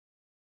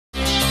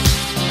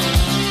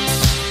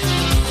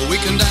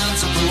can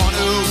dance if we want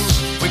to.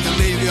 We can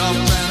leave your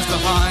friends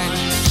behind.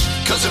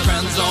 Cause your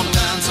friends don't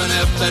dance, and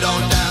if they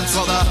don't dance,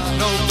 well, they're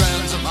no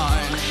friends of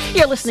mine.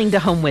 You're listening to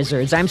Home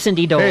Wizards. I'm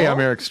Cindy Dole. Hey, I'm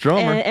Eric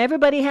Stromer. And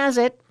everybody has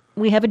it.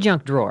 We have a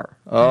junk drawer.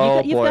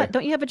 Oh, boy.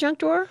 Don't you have a junk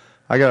drawer?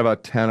 I got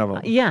about 10 of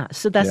them. Yeah,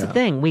 so that's the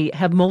thing. We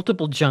have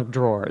multiple junk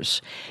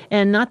drawers.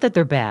 And not that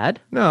they're bad.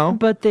 No.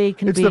 But they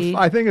can be...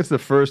 I think it's the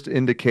first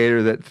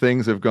indicator that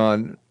things have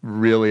gone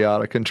really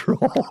out of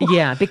control.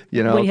 Yeah,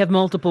 when you have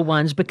multiple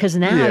ones, because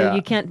now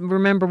you can't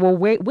remember, well,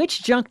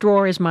 which junk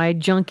drawer is my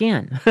junk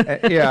in?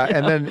 Yeah,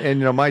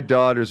 and my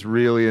daughter's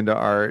really into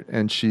art,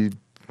 and she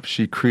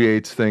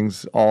creates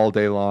things all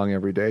day long,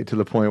 every day, to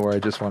the point where I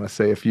just want to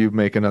say, if you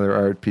make another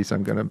art piece,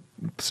 I'm going to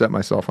set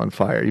myself on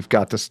fire. You've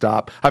got to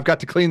stop. I've got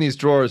to clean these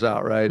drawers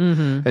out, right?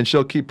 Mm-hmm. And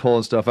she'll keep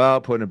pulling stuff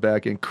out, putting it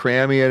back in,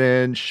 cramming it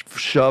in,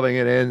 shoving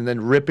it in, and then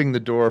ripping the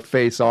door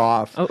face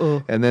off,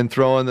 and then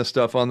throwing the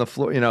stuff on the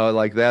floor.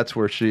 Like that's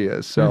where she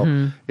is.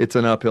 So it's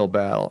an uphill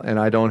battle, and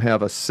I don't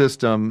have a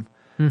system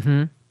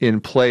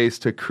in place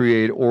to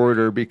create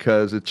order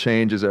because it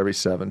changes every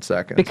 7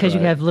 seconds. Because you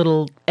have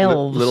little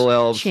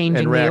elves changing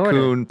and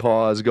raccoon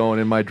paws going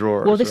in my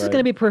drawers. Well, this is going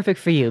to be perfect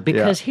for you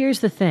because here's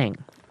the thing.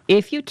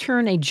 If you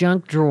turn a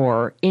junk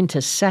drawer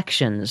into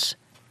sections,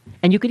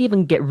 and you could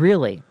even get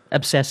really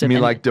obsessive. You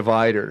mean like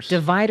dividers?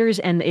 Dividers,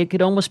 and it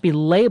could almost be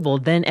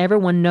labeled. Then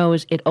everyone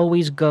knows it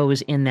always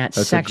goes in that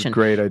section. That's a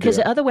great idea. Because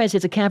otherwise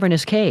it's a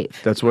cavernous cave.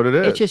 That's what it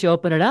is. It's just you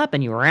open it up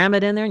and you ram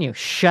it in there and you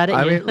shut it.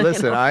 I mean,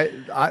 listen,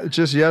 I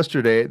just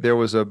yesterday there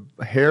was a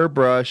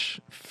hairbrush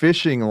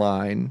fishing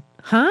line.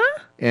 Huh?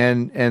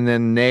 And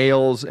then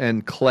nails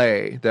and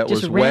clay that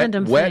just was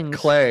wet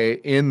clay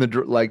in the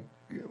like.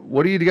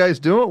 What are you guys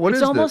doing? What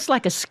is this? It's almost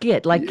like a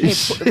skit. Like,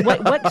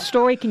 what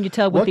story can you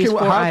tell with these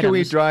four items? How can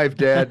we drive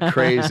Dad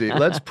crazy?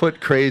 Let's put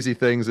crazy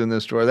things in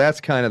this drawer. That's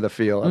kind of the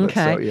feel of it.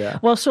 So, yeah.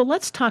 Well, so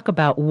let's talk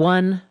about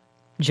one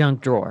junk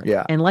drawer.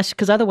 Yeah.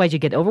 Because otherwise you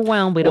get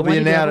overwhelmed. We don't want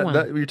to get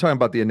overwhelmed. You're talking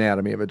about the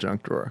anatomy of a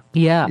junk drawer.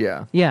 Yeah.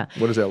 Yeah. Yeah.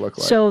 What does that look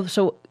like?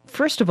 So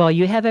first of all,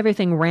 you have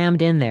everything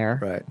rammed in there,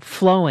 right,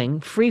 flowing,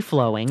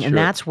 free-flowing, and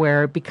that's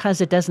where,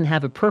 because it doesn't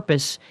have a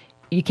purpose,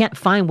 you can't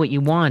find what you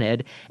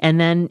wanted, and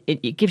then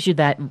it gives you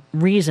that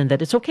reason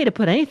that it's okay to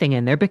put anything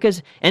in there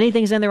because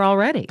anything's in there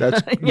already.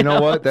 That's you know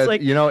what that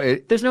like,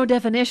 there's no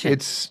definition.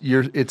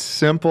 It's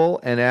simple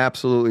and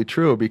absolutely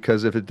true,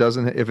 because if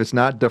it's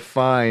not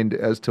defined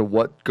as to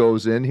what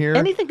goes in here,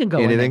 anything can go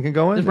in. Anything can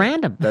go in. It's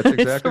random. That's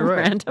exactly right.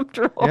 Random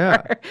drawer.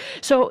 Yeah.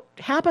 So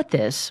how about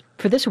this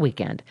for this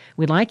weekend?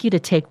 We'd like you to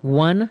take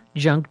one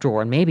junk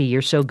drawer, and maybe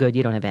you're so good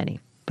you don't have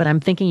any, but I'm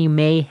thinking you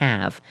may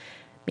have.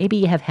 Maybe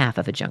you have half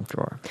of a junk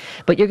drawer.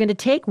 But you're going to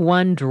take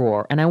one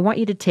drawer, and I want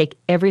you to take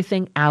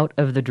everything out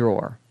of the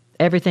drawer.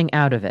 Everything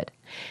out of it.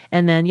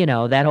 And then,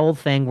 that whole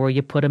thing where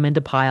you put them into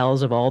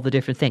piles of all the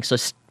different things. So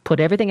put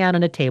everything out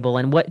on a table,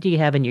 and what do you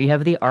have in here? You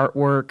have the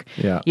artwork.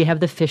 Yeah. You have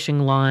the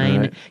fishing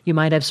line. Right. You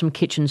might have some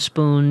kitchen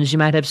spoons. You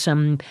might have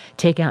some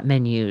takeout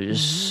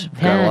menus.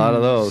 Got a lot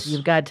of those.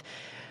 You've got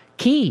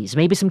keys,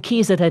 maybe some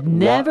keys that have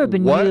never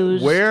been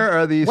used. Where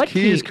are these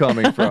keys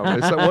coming from?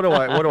 It's like, what do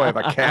I have,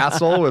 a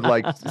castle with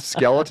like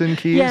skeleton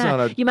keys on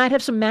a... You might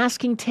have some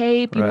masking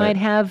tape. You might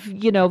have,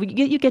 you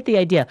get the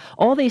idea.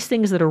 All these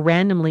things that are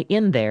randomly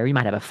in there. You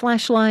might have a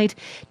flashlight.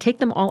 Take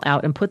them all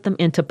out and put them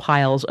into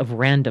piles of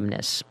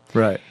randomness.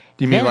 Right.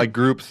 Do you mean like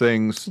group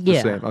things the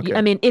same? Okay.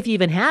 I mean, if you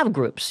even have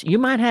groups, you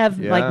might have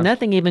like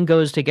nothing even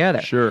goes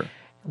together. Sure.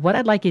 What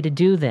I'd like you to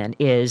do then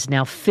is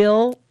now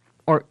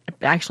or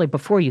actually,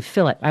 before you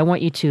fill it, I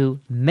want you to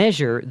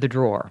measure the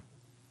drawer.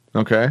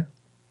 Okay.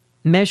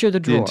 Measure the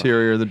drawer. The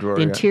interior of the drawer.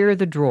 The interior of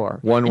the drawer.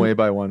 One way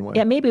by one way.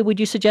 Yeah, maybe would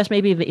you suggest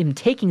maybe even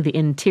taking the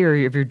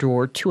interior of your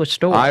drawer to a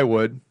store? I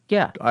would.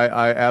 Yeah.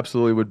 I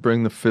absolutely would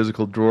bring the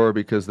physical drawer,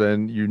 because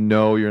then you're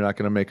not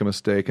going to make a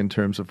mistake in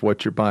terms of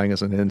what you're buying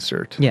as an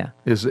insert. Yeah.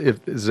 Is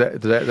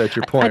that's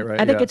your point, right?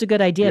 I think it's a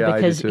good idea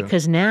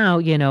because now,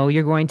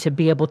 you're going to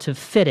be able to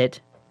fit it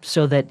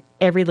so that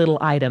every little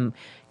item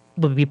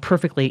will be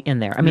perfectly in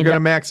there. You're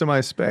going to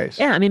maximize space.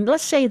 Yeah, I mean,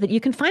 let's say that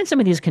you can find some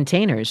of these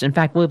containers. In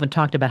fact, we haven't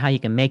talked about how you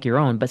can make your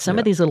own, but some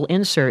of these little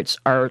inserts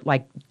are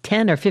like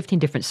 10 or 15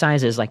 different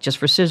sizes, like just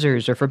for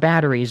scissors or for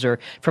batteries or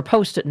for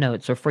Post-it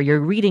notes or for your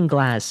reading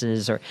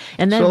glasses.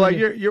 And then so, like,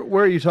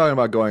 where are you talking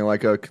about going?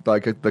 Like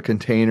the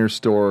Container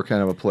Store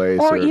kind of a place,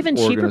 or even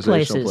cheaper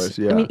places. Place.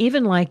 Yeah. I mean,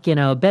 even like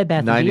Bed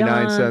Bath & Beyond,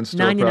 99-cent store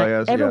 99. probably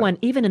has, everyone,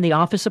 even in the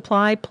office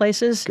supply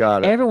places,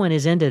 got it. Everyone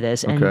is into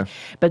this.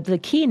 But the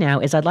key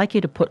now is I'd like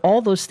you to put all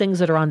those things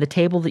that are on the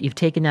table that you've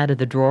taken out of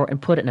the drawer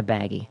and put it in a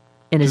baggie,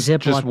 in a Ziploc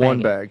bag. Just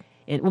one bag.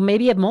 Well,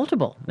 maybe you have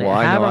multiple. Well,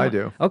 I know I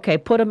do. Okay,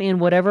 put them in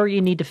whatever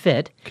you need to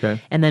fit.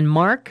 Okay. And then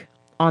mark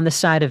on the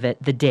side of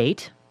it the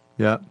date.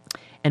 Yeah.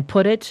 And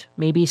put it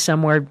maybe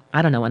somewhere,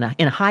 I don't know, in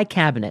a high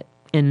cabinet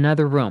in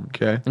another room.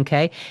 Okay.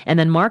 Okay. And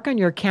then mark on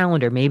your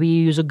calendar. Maybe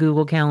you use a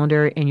Google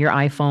Calendar in your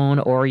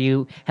iPhone, or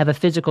you have a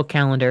physical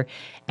calendar,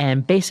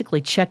 and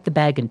basically check the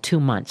bag in 2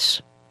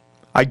 months.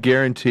 I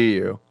guarantee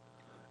you,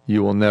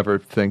 you will never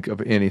think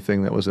of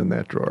anything that was in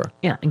that drawer.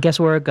 Yeah, and guess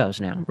where it goes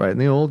now? Right in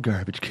the old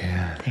garbage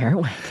can. There it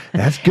went.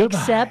 That's good.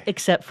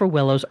 Except for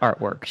Willow's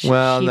artwork.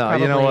 Well, She no, you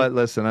know probably- what?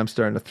 Listen, I'm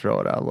starting to throw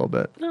it out a little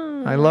bit.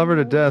 I love her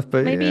to death,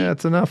 but maybe- yeah,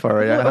 it's enough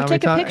already. Or How many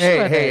take a times? picture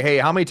Hey, of hey, it. hey!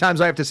 How many times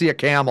do I have to see a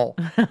camel?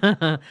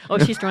 Oh,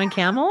 she's drawing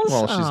camels?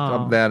 Well, she's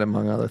Oh. that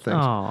among other things.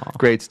 Oh.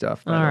 Great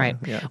stuff. by All the way. right.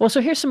 Yeah. Well, so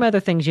here's some other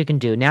things you can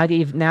do. Now that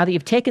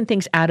you've taken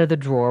things out of the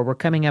drawer, we're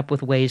coming up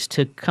with ways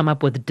to come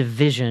up with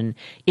division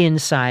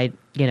inside,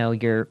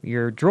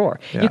 your drawer.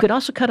 Yeah. You could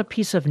also cut a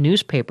piece of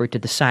newspaper to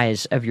the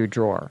size of your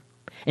drawer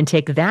and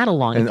take that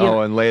along. And If you-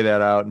 and lay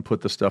that out and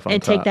put the stuff on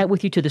and top. take that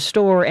with you to the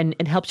store, and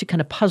it helps you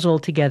kind of puzzle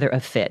together a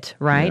fit,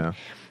 right? Yeah.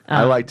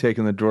 I like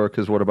taking the drawer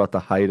because what about the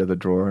height of the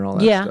drawer and all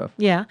that Yeah, stuff?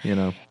 yeah.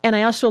 And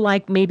I also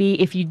like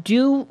maybe if you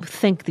do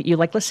think that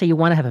let's say you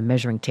want to have a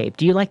measuring tape.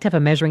 Do you like to have a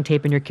measuring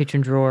tape in your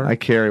kitchen drawer? I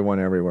carry one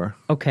everywhere.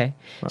 Okay.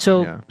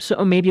 So yeah.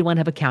 or maybe you want to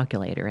have a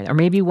calculator in it, or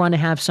maybe you want to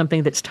have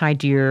something that's tied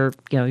to your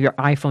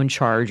iPhone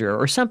charger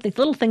or something,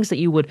 little things that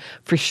you would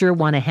for sure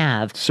want to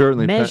have.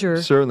 Certainly,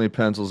 measure. certainly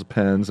pencils,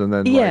 pens, and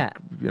then Yeah.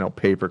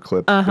 paper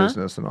clip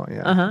business and all.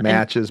 Yeah,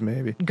 matches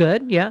maybe.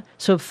 Good, yeah.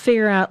 So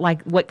figure out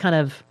like what kind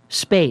of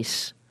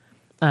space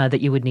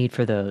that you would need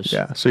for those.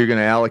 Yeah, so you're going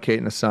to allocate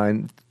and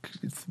assign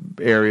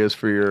areas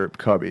for your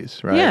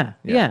cubbies, right?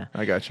 Yeah.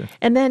 I got you.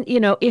 And then,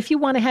 if you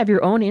want to have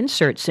your own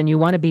inserts and you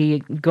want to be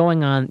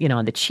going on,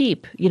 on the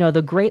cheap,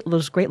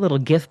 those great little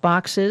gift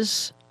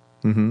boxes.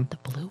 Mm-hmm. The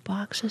blue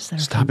boxes that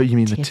are Stop from it! You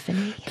mean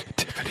Tiffany?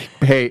 Tiffany?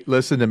 Hey,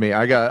 listen to me.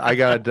 I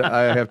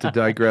have to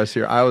digress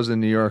here. I was in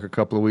New York a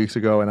couple of weeks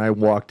ago, and I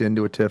walked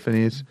into a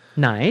Tiffany's.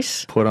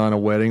 Nice. Put on a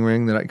wedding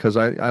ring because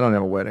I don't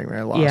have a wedding ring.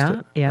 I lost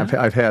it. Yeah.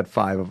 I've had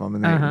 5 of them,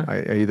 and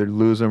I either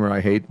lose them or I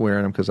hate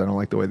wearing them because I don't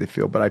like the way they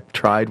feel. But I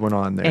tried one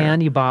on there.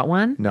 And you bought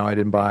one? No, I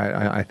didn't buy it.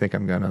 I think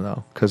I'm gonna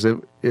though because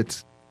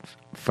it's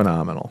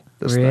phenomenal.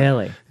 This thing.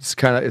 Really?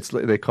 It's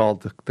they call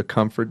it the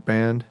comfort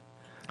band.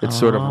 It's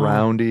sort of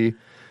roundy,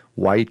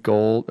 white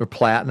gold or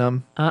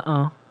platinum.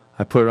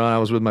 I put it on. I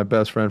was with my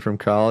best friend from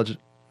college.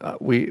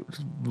 We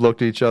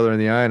looked at each other in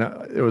the eye,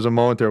 and there was a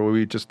moment there where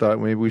we just thought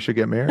maybe we should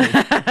get married.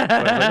 But I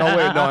was like, no,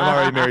 wait, no, I'm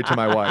already married to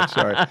my wife.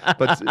 Sorry,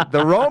 but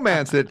the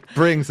romance it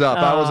brings up,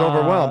 I was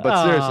overwhelmed.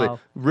 But seriously,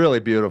 really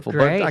beautiful.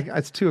 Great. But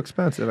it's too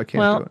expensive. I can't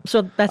Well, do it.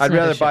 so that's I'd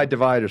another rather buy show.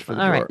 dividers for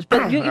the All drawer. right,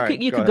 but you All right,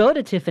 could ahead. go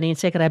to Tiffany and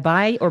say, "Could I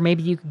buy?" Or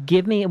maybe you could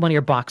give me one of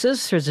your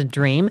boxes. There's a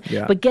dream.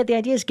 Yeah. But the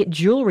idea is get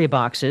jewelry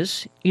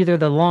boxes, either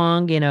the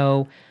long,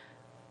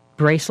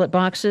 bracelet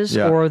boxes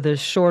Yeah. or the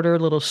shorter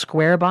little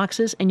square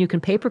boxes, and you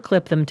can paper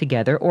clip them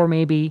together, or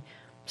maybe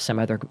some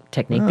other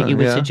technique that you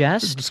would Yeah.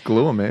 suggest. Just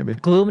glue them, maybe.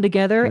 Glue them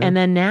together, and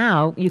then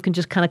now you can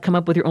just kind of come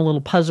up with your own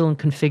little puzzle and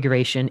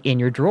configuration in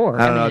your drawer.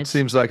 I don't know. It it's-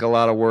 seems like a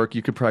lot of work.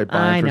 You could probably buy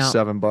I them for know.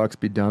 $7.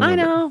 Be done. I with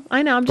it. know.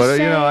 I'm just But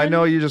saying. I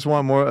know you just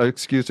want more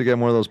excuse to get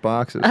more of those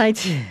boxes. I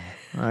hear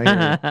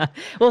you.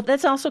 Well,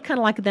 that's also kind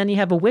of like then you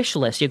have a wish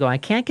list. You go, I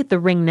can't get the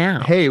ring now.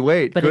 Hey,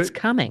 wait. But good- it's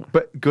coming.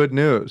 But good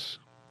news.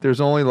 There's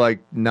only like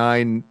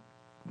 9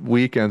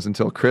 weekends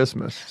until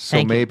Christmas. So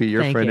Thank you. maybe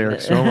your Thank friend you.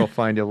 Eric Stone will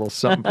find you a little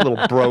something, a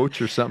little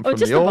brooch or something from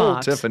just the the old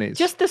box. Tiffany's.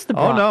 Just the Oh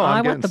box. no, I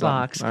I'm want the getting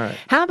box. something. All right.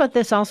 How about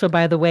this also,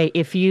 by the way,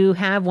 if you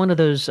have one of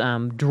those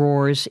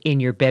drawers in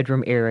your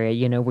bedroom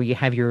area, where you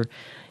have your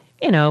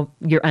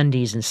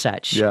undies and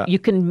such, Yeah. you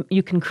can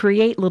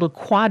create little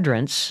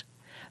quadrants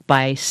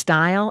by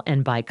style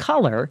and by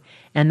color,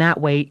 and that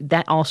way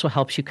that also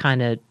helps you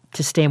kind of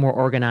to stay more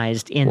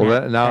organized in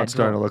Well, now that it's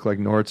starting to drawer. look like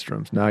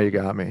Nordstrom's. Now you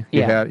got me.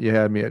 Yeah. You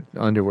had me at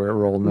underwear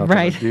rolling up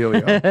Right. in a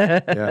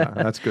dealio. Yeah,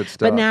 that's good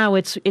stuff. But now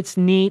it's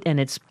neat and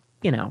it's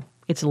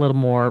a little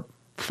more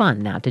fun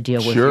now to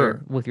deal with Sure.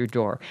 with your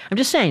drawer. I'm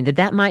just saying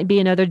that might be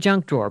another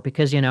junk drawer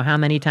because how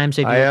many times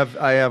have you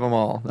I have them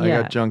all. I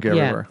got junk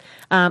everywhere.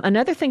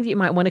 Another thing that you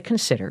might want to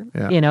consider,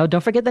 Yeah.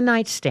 don't forget the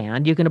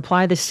nightstand. You can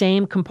apply the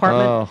same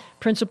compartment Oh.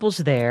 principles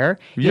there.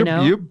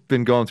 You've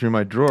been going through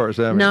my drawers,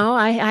 haven't you? No,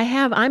 I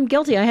have. I'm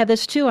guilty. I have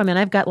this too. I mean,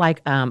 I've got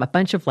like a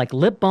bunch of like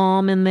lip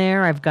balm in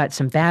there. I've got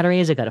some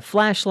batteries. I've got a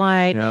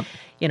flashlight. Yep.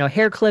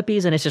 Hair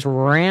clippies, and it's just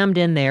rammed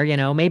in there.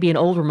 Maybe an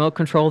old remote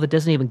control that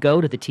doesn't even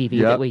go to the TV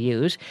Yep. that we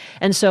use.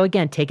 And so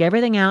again, take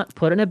everything out,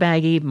 put it in a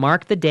baggie,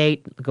 mark the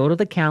date, go to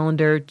the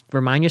calendar,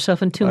 remind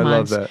yourself in 2 I love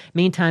months. that.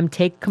 Meantime,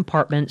 take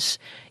compartments.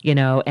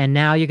 And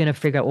now you're going to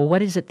figure out, well,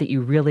 what is it that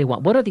you really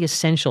want? What are the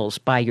essentials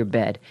by your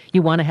bed?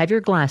 You want to have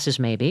your glasses,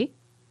 maybe.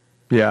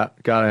 Yeah,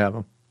 gotta have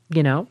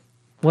them.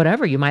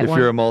 Whatever you might If want.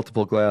 you're a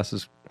multiple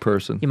glasses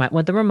person. You might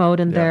want the remote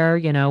in Yeah.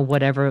 there,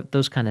 whatever,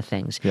 those kind of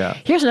things. Yeah.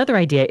 Here's another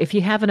idea. If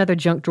you have another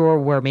junk drawer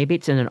where maybe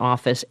it's in an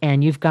office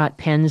and you've got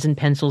pens and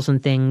pencils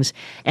and things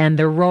and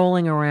they're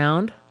rolling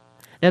around,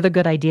 another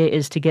good idea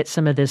is to get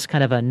some of this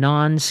kind of a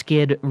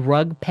non-skid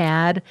rug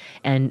pad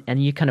and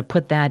you kind of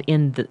put that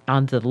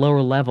on the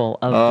lower level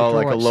of the Oh,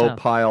 drawer like a low itself.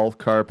 pile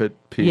carpet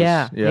piece.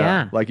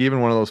 Yeah. Like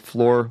even one of those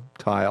floor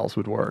tiles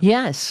would work.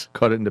 Yes.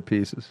 Cut it into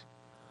pieces.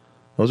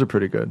 Those are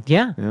pretty good.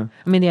 Yeah. Yeah.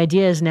 I mean, the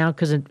idea is now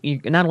because you're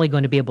not only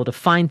going to be able to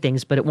find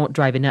things, but it won't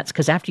drive you nuts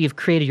because after you've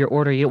created your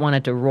order, you don't want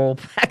it to roll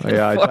back and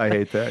Yeah, forth. I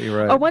hate that. You're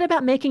right. Or what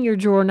about making your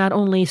drawer not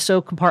only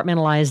so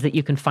compartmentalized that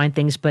you can find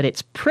things, but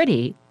it's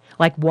pretty,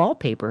 like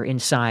wallpaper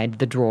inside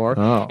the drawer.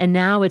 Oh. And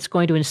now it's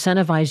going to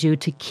incentivize you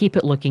to keep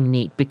it looking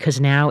neat because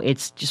now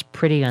it's just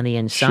pretty on the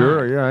inside.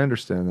 Sure, yeah, I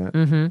understand that.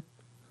 Mm-hmm.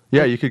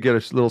 Yeah, you could get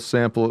a little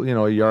sample,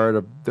 a yard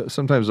of,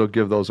 sometimes they'll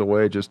give those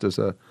away just as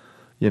a,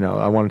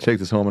 I want to take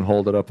this home and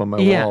hold it up on my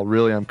wall.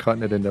 Really, I'm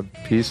cutting it into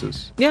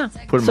pieces. Yeah.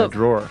 Put it in my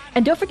drawer.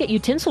 And don't forget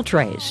utensil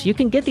trays. You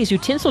can get these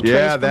utensil trays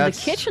Yeah, from the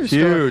that's kitchen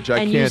huge. store I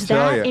and can't use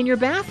tell that you. in your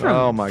bathroom.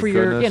 Oh my for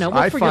goodness! Your,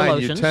 I for your find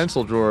lotions.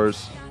 utensil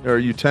drawers or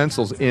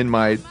utensils in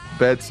my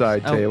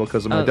bedside table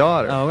because of my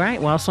daughter. All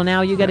right. Well, so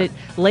now you got to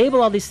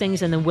label all these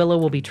things, and then Willow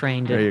will be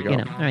trained. There you go.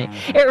 All right.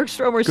 Eric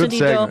Stromer, Cindy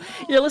Dill.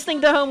 segment. You're listening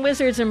to Home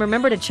Wizards, and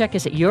remember to check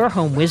us at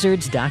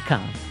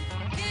yourhomewizards.com.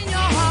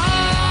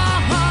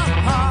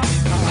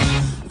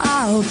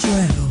 I'll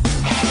travel